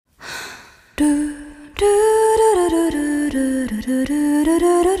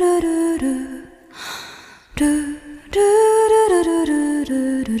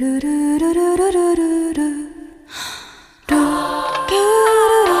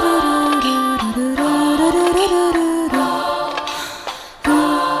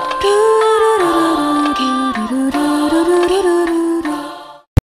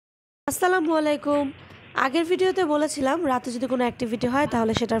আলাইকুম। আগের ভিডিওতে বলেছিলাম রাতে যদি কোনো অ্যাক্টিভিটি হয়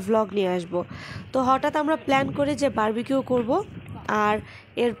তাহলে সেটার ভ্লগ নিয়ে আসব। তো হঠাৎ আমরা প্ল্যান করি যে বারবিকিউ করব, আর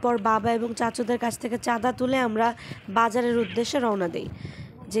এরপর বাবা এবং চাচুদের কাছ থেকে চাঁদা তুলে আমরা বাজারের উদ্দেশ্যে রওনা দিই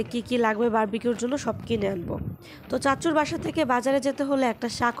যে কি লাগবে বারবিকিউর জন্য সব কিনে আনবো। তো চাচুর বাসা থেকে বাজারে যেতে হলে একটা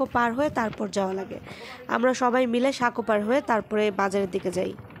সাঁকো পার হয়ে তারপর যাওয়া লাগে। আমরা সবাই মিলে সাঁকো পার হয়ে তারপরে বাজারের দিকে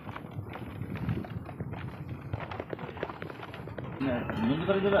যাই।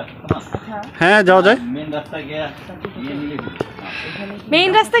 হ্যাঁ যাওয়া যায়।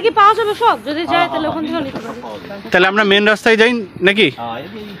 মেইন রাস্তা কি পাওয়া যাবে সব? যদি যায় তাহলে ওখান থেকে নিতে পারি। তাহলে আমরা মেইন রাস্তায় যাই নাকি?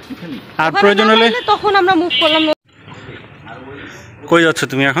 আর প্রয়োজন হলে তখন আমরা মুভ করলাম। কই যাচ্ছ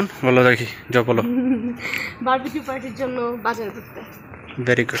তুমি এখন বলো দেখি? যাও বলো। বারবিকিউ পার্টির জন্য বাজারে করতে।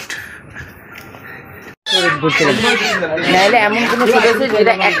 Very good. নাইলে এমন কোনো ছিল যে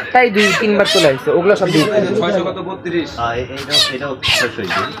যেটা একটাই 2-3 বার চলে আসছে, ওগুলো সব 600 কত 32 এটাও 600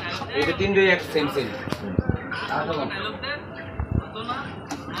 এটা 3 2 1 সেম সেম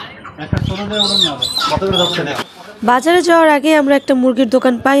একটা ছোট দেয় ওরম না কত করে যাচ্ছে না। বাজারে যাওয়ার আগে আমরা একটা মুরগির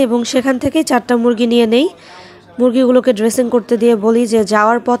দোকান পাই এবং সেখান থেকেই 4টা মুরগি নিয়ে নেই। মুরগিগুলোকে ড্রেসিং করতে দিয়ে বলি যে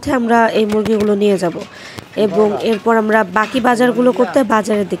যাওয়ার পথে আমরা এই মুরগিগুলো নিয়ে যাব, এবং এরপর আমরা বাকি বাজারগুলো করতে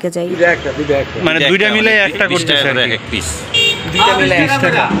বাজারের দিকে যাই। মানে দুইটা মিলে একটা করতেছে এক পিস, দুইটা মিলে 20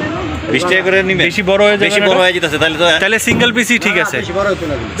 টাকা 20 টাকা করে নিবে। বেশি বড় হয়ে যাচ্ছে তাহলে সিঙ্গেল পিসই ঠিক আছে। বেশি বড় হতো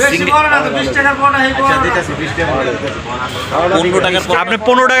না, বেশি বড় না 20 টাকার বড় হইবো। আচ্ছা দিতাছি 20 টাকা 15 টাকার। আপনি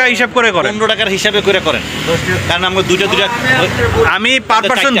 15 টাকা হিসাব করে করেন, 15 টাকার হিসাবে করে করেন, কারণ আমরা দুইটা আমি পার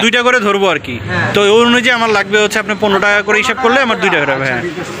পারসন 2টা করে ধরবো আর কি। তো ওই অনুযায়ী আমার লাগবে হচ্ছে আপনি 15 টাকা করে হিসাব করলে আমার 2 টাকা হবে। হ্যাঁ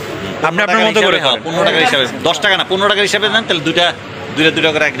আপনি আপনার মতো করে 15 টাকার হিসাবে 10 টাকা না 15 টাকার হিসাবে নেন, তাহলে দুইটা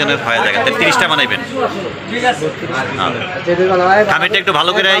করে একজনের হয়ে যায়, তাহলে 30টা বানাইবেন। ঠিক আছে আমি এটা একটু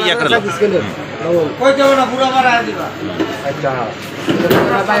ভালো করে ইয়া করে দাও। কই দেব না পুরো মারা দিবা। আচ্ছা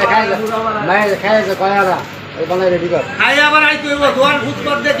ভাই খাই যে কয়রা এই বানাই রেডি কর। খাই আবার আই কইবো দোয়ার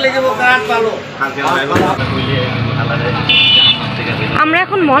ফুটপাত দেখলে গেবো কাট ভালো। আমরা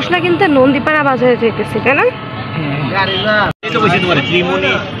এখন মশলা কিনতে নন্দীপাড়া বাজারে যেতেছি, তাই না? গাড়ি না এটা বসে তোমার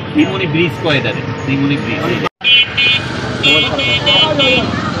ত্রিমণি ব্রিজ কয় দাঁড়ে, ত্রিমণি ব্রিজ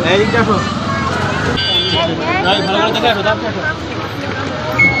এই দেখো ভাই ভালো করে দেখে আসো, দাঁড়াও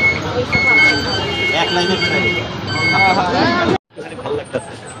এক লাইনে ভালো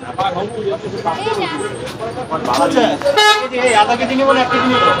লাগতেছে। আধা কেজি নিবো না 1 কেজি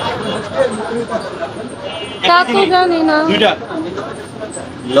নিবো? তা তো জানি না। দুইটা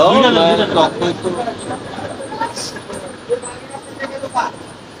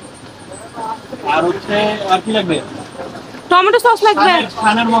আর হচ্ছে আর কি লাগবে? টমেটো সস লাগবে।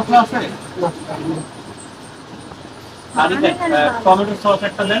 খানের মশলা আছে? টমেটো সস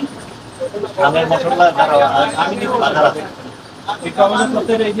একটা দেন। খানের মশলা আমি নিব বাজার আছে। এই টমেটো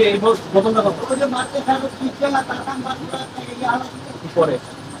সসের এই যে এই বোতলটা কত? পরে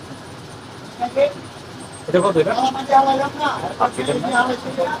এটা কত? এটা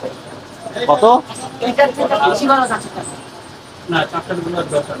কত? না 4টা গুলো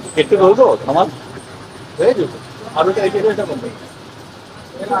দরকার একটু বলবো আমার হয়ে যাবে। আর ওটা এই এটা কত?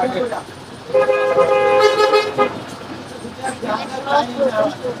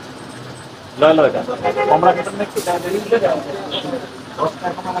 লয় এটা আমরা কেটে একটু দেরি দিলে দাও 10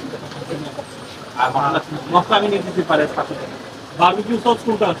 টাকা কম লাগবে। আর মশলা আমি নিয়ে দিতে পারে সাথে। বারবিকিউ সস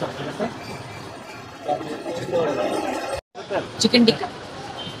কোনটা আছে আপনার কাছে? চিকেন টিক্কা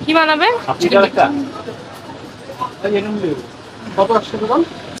কি বানাবে? চিকেন একটা এই এরকম দিও। কত আসছে বল?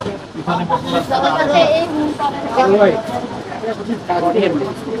 এখানে মশলা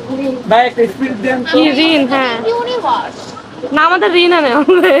ভাই একটা স্পিড দেন। কি রিন? হ্যাঁ না আমাদের রিন আনে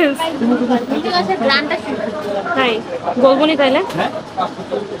অলওয়েজ। তাই বলবনি তাইলে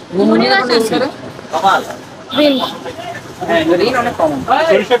কামাল রিন। হ্যাঁ রিন অনেক কম।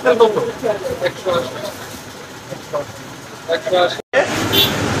 সরিষার তেল কত? 180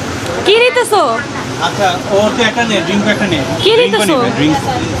 কি নিতেছো? আচ্ছা ওর তো একটা নে, ড্রিঙ্ক একটা নে। কি নিতেছো? ড্রিঙ্ক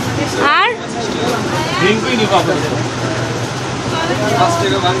আর ড্রিঙ্কই নিব আপনাদের। 5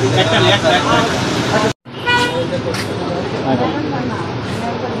 টাকা ভাঙি একটা নে, একটা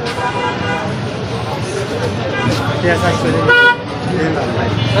Yes, actually.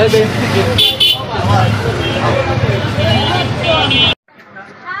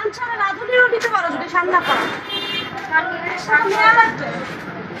 ছাড়া রাধুনিও দিতে পারো যদি সান্না পাও।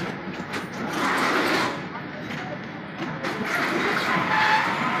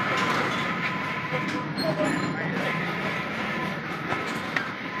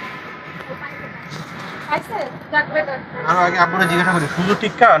 আপনারা জিজ্ঞাসা করি শুধু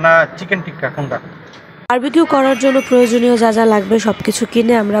টিক্কা না চিকেন টিক্কা কোনটা? বারবিকিউ করার জন্য প্রয়োজনীয় যা যা লাগবে সব কিছু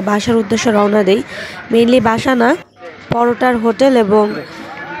কিনে আমরা বাসার উদ্দেশ্যে রওনা দেই। মেইনলি বাসা না, পরোটার হোটেল এবং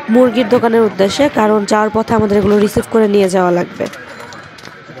মুরগির দোকানের উদ্দেশ্যে, কারণ যাওয়ার পথে আমাদের এগুলো রিসিভ করে নিয়ে যাওয়া লাগবে।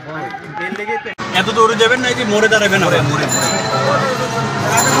 এত দৌড়ে যাবেন নাকি মোড়ে দাঁড়াবেন?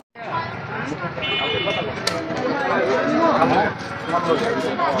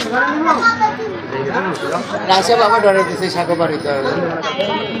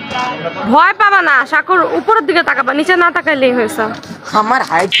 ভয় পাবা না, সাঁকোর উপরের দিকে তাকাবা, নিচে না তাকাইলেই হয়েছে। আমার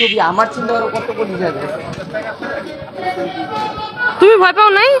হাইট ছবি, আমার চিন্তা করো কত কোটি যাবে। তুমি ভয় পাও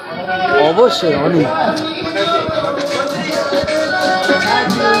নাই? অবশ্যই অনেক।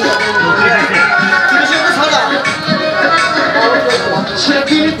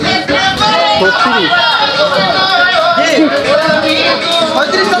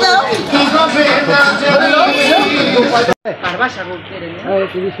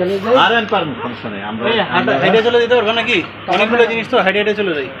 চলে যেতে পারবো নাকি? অনেকগুলো জিনিস তো হাইডে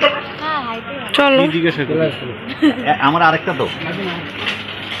চলে যাই। চলো জিজ্ঞাসা করি আমার আরেকটা তো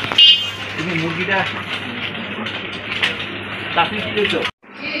তুমি মুরগিটা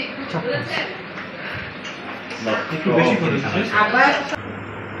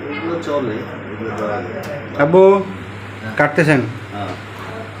আব্বু কাটতেছেন?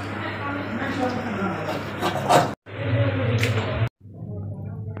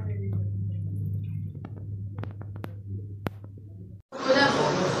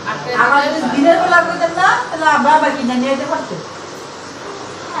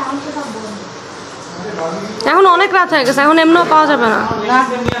 এখন অনেক রাত হয়ে গেছে, এখন এমনিও পাওয়া যাবে না।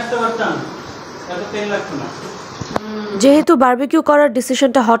 যেহেতু বারবিকিউ করার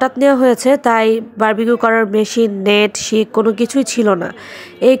ডিসিশনটা হঠাৎ নেওয়া হয়েছে, তাই বারবিকিউ করার মেশিন, নেট, শিক কোনো কিছুই ছিল না।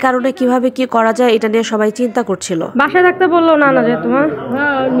 এই কারণে কিভাবে কি করা যায় এটা নিয়ে সবাই চিন্তা করছিল। বাসায় থাকতে বললো না না, যে তোমার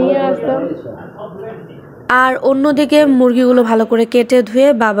নিয়ে আসতাম। আর অন্যদিকে মুরগিগুলো ভালো করে কেটে ধুয়ে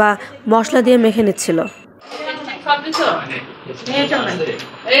বাবা মশলা দিয়ে মেখে নিচ্ছিল।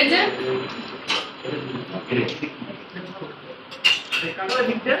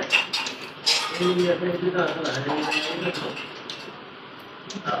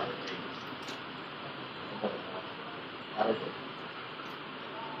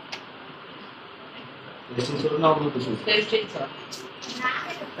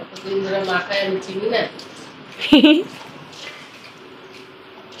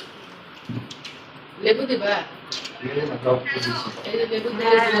 লেবু দিবা?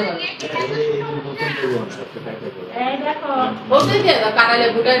 কাটা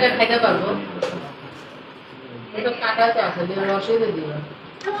লেবুটা এটা খাইতে পারবো? কাটা তো আছে, অসুবিধা দিবা।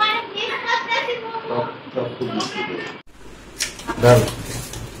 ডাল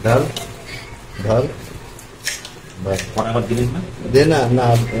ডাল ডাল দে না না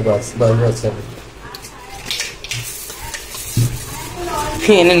বাস বাস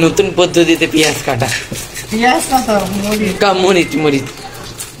এনে নতুন পদ্ধতিতে পেঁয়াজ কাটা, পেঁয়াজ কাটা, মরিচ মরিচ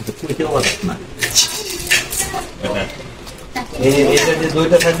এটা যে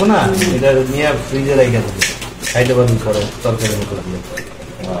দইটা থাকবো না, এটা নিয়ে ফ্রিজে রেখে দেবো, খাইতে পারবি পরে তরকারির মতো দিয়ে।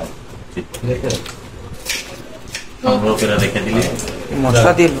 রেখে দিলে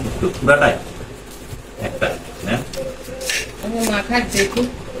মশলা দিয়ে পুরাটাই একটা মাখা দেখুন।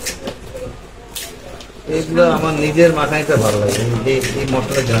 এগুলো আমার নিজের মাখাইতে ভালো লাগে, এই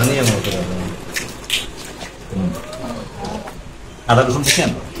মশলা জানি আমার ভালো লাগে। আদা রসুন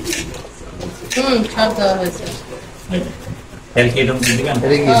দিচ্ছেন? সব দেওয়া হয়েছে।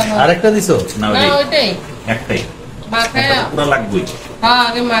 আরেকটা দিছো না? ওইটাই একটাই মাখা পুরো লাগবেই। হ্যাঁ,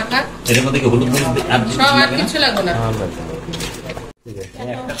 আগে মাখা, এর মধ্যে কি হলুদ সব আর কিছু লাগবে না।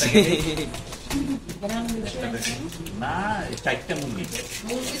 না, চারটা মুরগি,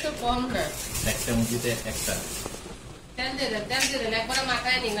 মুরগি তো কম না, একটা মুরগিতে একটা। তেল দিয়ে দেন, একবারে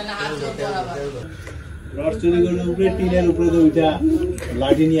মাখায় নিন, না হাত ধরতে হবে। রড চুরি করে উপরে টিনের উপরে তো ওইটা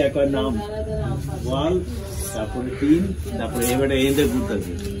লাঠি নিয়ে একবার নাম ওয়াল, তারপরে টিন, তারপরে এবারে এদের ঘুরতে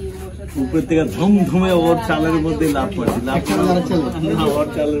উপরের থেকে ধুম ধুমে ওর চালের মধ্যে লাভ করছে, লাভ করে ওর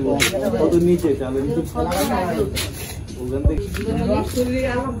চালের মধ্যে কত নিচে চালের নিচে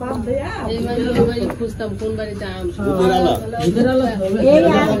খুঁজতাম কোন বাড়িতে আম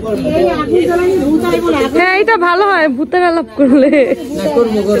এইটা ভালো হয় ভূতের আলাপ করলে।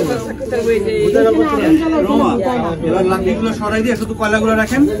 এবার লাঠিগুলো সরাই দিয়ে শুধু কয়লাগুলো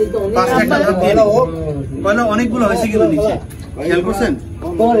রাখেন, পাঁচটা একটা ধাপ দিয়ে কয়লা অনেকগুলো হয়েছে কিন্তু নিচে, খেয়াল করছেন?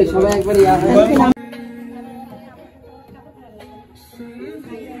 সবাই একবার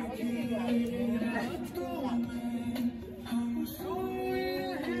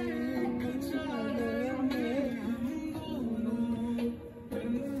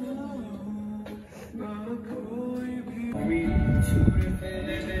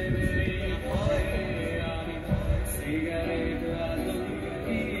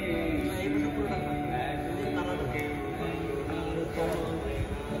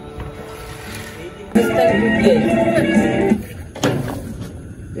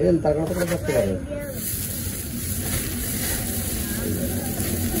তার কথা করতে পারবে।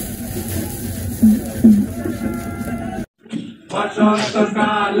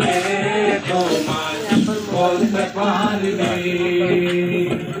 বসন্তকালে তোমার বলতে পারিনি,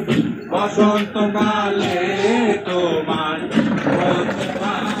 বসন্তকালে তোমার বলতে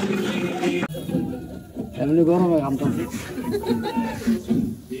পারিনি। এমনি গরমে ঘামতো।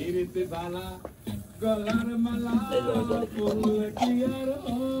 গলার মালা ফুল কি আর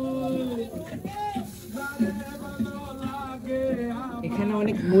এখানে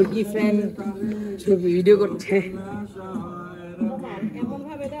অনেক মুরগি ফ্যান ছবি ভিডিও করছে।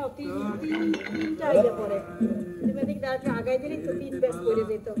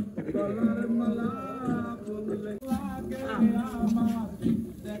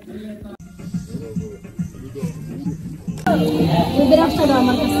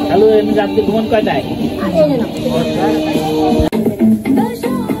 হ্যালো, এমনি রাত্রে ঘুমান কয়টায়?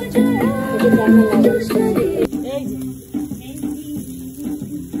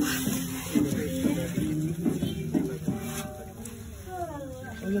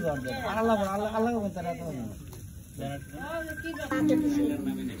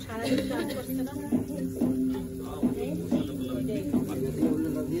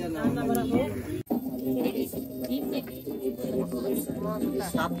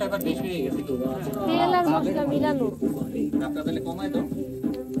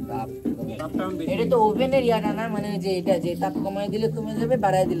 এটা তো ওভেনের ইয়াটা না, মানে যে এটা যে তাপ কমাই দিলে কমে যাবে,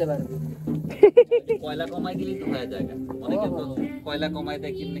 বাড়াই দিলে বাড়বে। কয়লা কমাই দিলেই তো হয়ে যায়। অনেকে তো কয়লা কমাই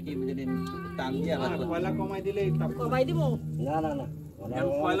দেয় কি নাকি যদি টান দিয়ে আবার কয়লা কমাই দিলে কমাই দিব না না না,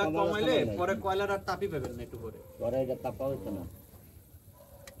 কয়লা কমাইলে পরে কয়লার আর তাপই পাবেন না, একটু পরে পরে এটা তাপ পাবে না।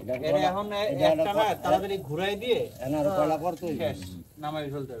 এটা এখন একটা না তাড়াতাড়ি ঘুরাই দিয়ে এনার কয়লা করতে শেষ নামাই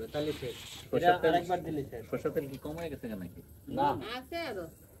ফেলতে হবে, তাহলে শেষ। এটা আরেকবার দিলে শেষ। সরষের তেল কি কম হয়ে গেছে নাকি? না আছে আরো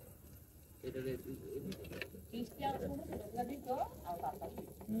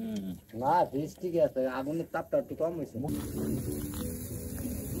না, বেশ ঠিক আছে, আগুনের তাপটা একটু কম হয়েছে।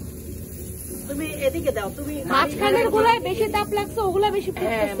 তুমি এদিকে দাও, তুমি মাঝখানের গুলাই বেশি তাপ লাগছে, ওগুলা বেশি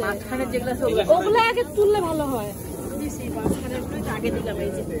ফুটতেছে। মাঝখানে যেগুলো আছে ওগুলা আগে তুললে ভালো হয়। দিছি, মাঝখানের গুলো আগে দিলাম।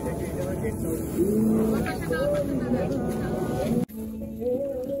 এই যে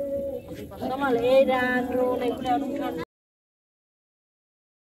নরমাল এই রান রোল এগুলো অনুষ্ঠান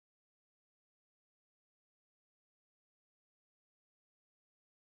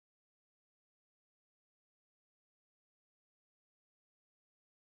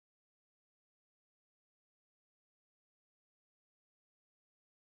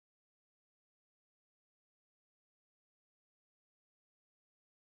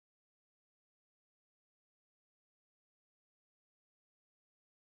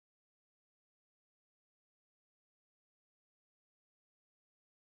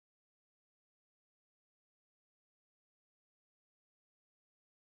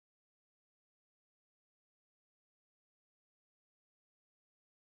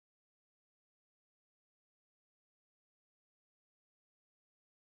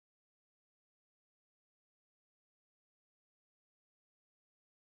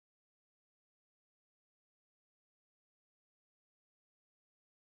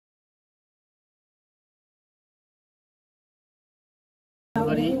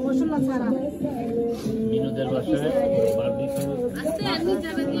বিনোদের বাসায় বারবিকিউ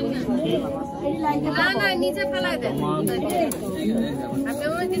না না নিচে ফেলাই দেন। আপনি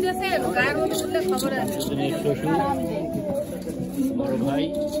ওই দিতেছেন গায়ের মধ্যে উঠলে খবর আছে। শ্বশুর, বড় ভাই,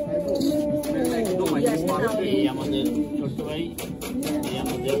 এই আমাদের ছোট ভাই, এই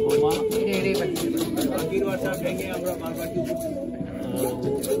আমাদের বোমা, বাকির বাসা ভেঙে আমরা বারবিকিউ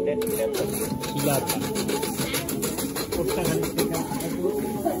শিলাটা কোট্টাখালি থেকে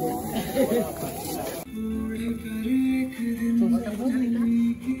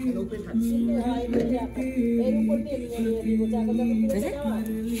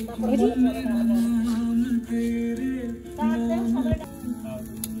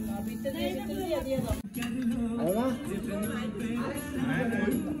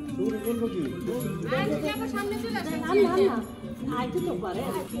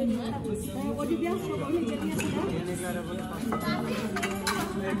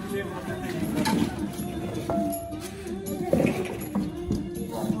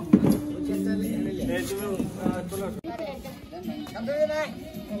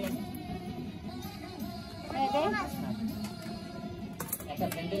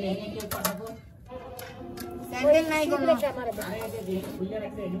স্যান্ডেল নাই কোনো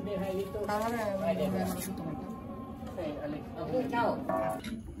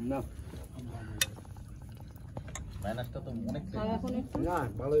না মাইনাসটা তো অনেক না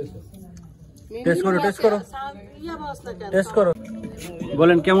ভালো হয়েছে টেস্ট করো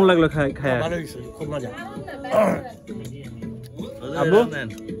বলেন কেমন লাগলো খায়া? ভালো হয়েছে, খুব মজা। আব্বু?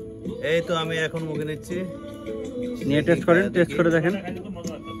 এই তো আমি এখন মুখে নিচ্ছি, নিয়ে টেস্ট করেন, টেস্ট করে দেখেন,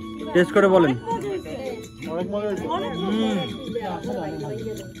 টেস্ট করে বলেন। অনেক মজা হয়েছে।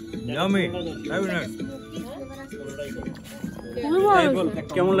 Yummy, very nice.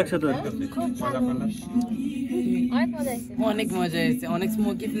 কেমন লাগছে তোর? অনেক মজা হয়েছে, অনেক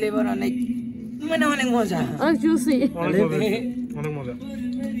স্মোকি ফ্লেভার, অনেক মানে অনেক মজা, অনেক জুসি। অনেক মজা।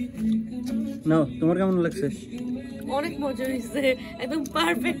 না তোমার কেমন লাগছে? অনেক মজা হয়েছে, একদম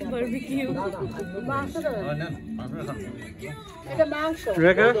পারফেক্ট বারবিকিউ।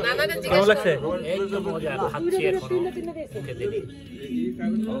 রেখা কেমন লাগছে?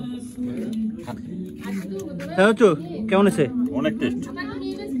 হ্যাঁ তো কেমন আছে? অনেক টেস্ট।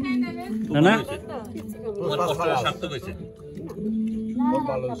 না না তোমার কষ্ট সার্থক হয়েছে। খুব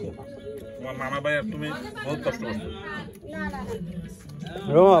ভালো হয়েছে। তোমার মামা ভাই আর তুমি বহুত কষ্ট করছো।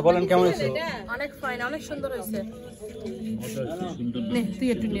 রোমা বলেন কেমন আছে? অনেক ফাইন, অনেক সুন্দর হয়েছে। নে তুই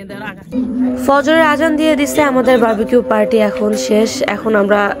একটু নিয়ে দে আগা। ফজরের আজান দিয়ে দিচ্ছে, আমাদের বারবিকিউ পার্টি এখন শেষ। এখন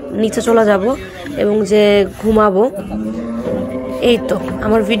আমরা নিচে চলে যাব এবং যে ঘুমাবো। এই তো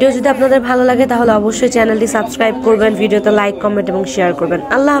আমার ভিডিও যদি আপনাদের ভালো লাগে তাহলে অবশ্যই চ্যানেলটি সাবস্ক্রাইব করবেন, ভিডিওতে লাইক, কমেন্ট এবং শেয়ার করবেন।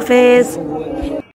 আল্লাহ হাফেজ।